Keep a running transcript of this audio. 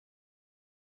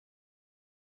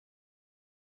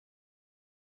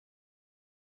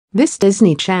This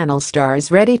Disney Channel star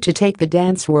is ready to take the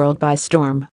dance world by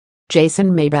storm.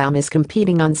 Jason Maybaum is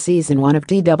competing on season 1 of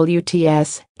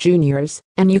DWTS Juniors,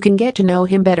 and you can get to know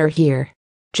him better here.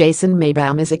 Jason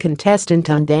Maybaum is a contestant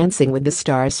on Dancing with the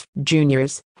Stars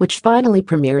Juniors, which finally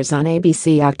premieres on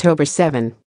ABC October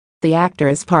 7. The actor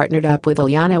has partnered up with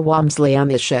Ileana Walmsley on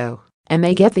the show, and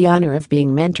they get the honor of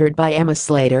being mentored by Emma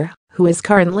Slater, who is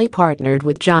currently partnered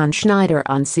with John Schneider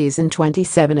on season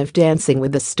 27 of Dancing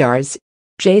with the Stars.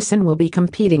 Jason will be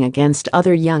competing against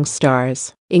other young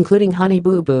stars, including Honey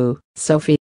Boo Boo,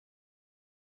 Sophie.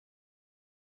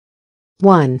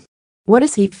 1. What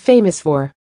is he famous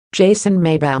for? Jason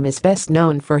Maybaum is best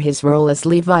known for his role as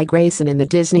Levi Grayson in the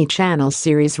Disney Channel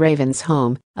series Raven's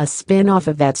Home, a spin-off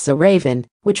of That's So Raven,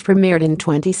 which premiered in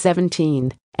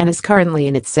 2017 and is currently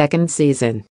in its second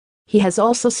season. He has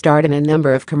also starred in a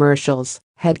number of commercials,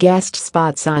 had guest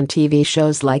spots on TV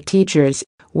shows like Teachers,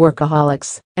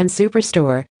 Workaholics, and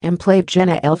Superstore, and played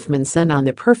Jenna Elfman's son on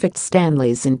The Perfect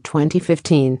Stanleys in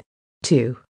 2015.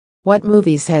 2. What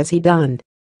movies has he done?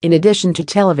 In addition to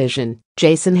television,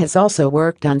 Jason has also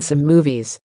worked on some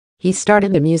movies. He starred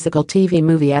in the musical TV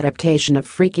movie adaptation of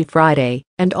Freaky Friday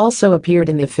and also appeared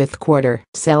in The Fifth Quarter,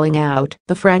 Selling Out,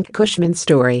 The Frank Cushman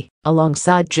Story,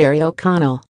 alongside Jerry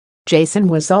O'Connell. Jason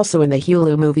was also in the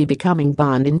Hulu movie Becoming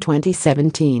Bond in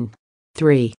 2017.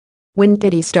 3. When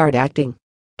did he start acting?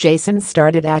 Jason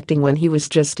started acting when he was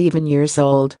just 11 years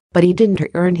old, but he didn't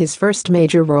earn his first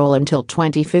major role until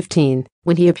 2015,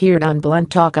 when he appeared on Blunt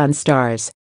Talk on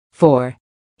Stars. 4.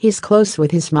 He's close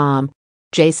with his mom.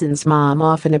 Jason's mom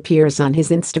often appears on his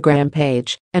Instagram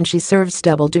page, and she serves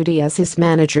double duty as his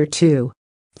manager too.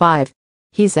 5.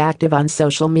 He's active on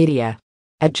social media.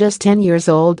 At just 10 years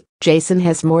old, Jason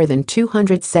has more than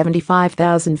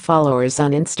 275,000 followers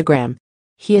on Instagram.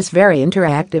 He is very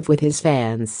interactive with his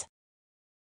fans.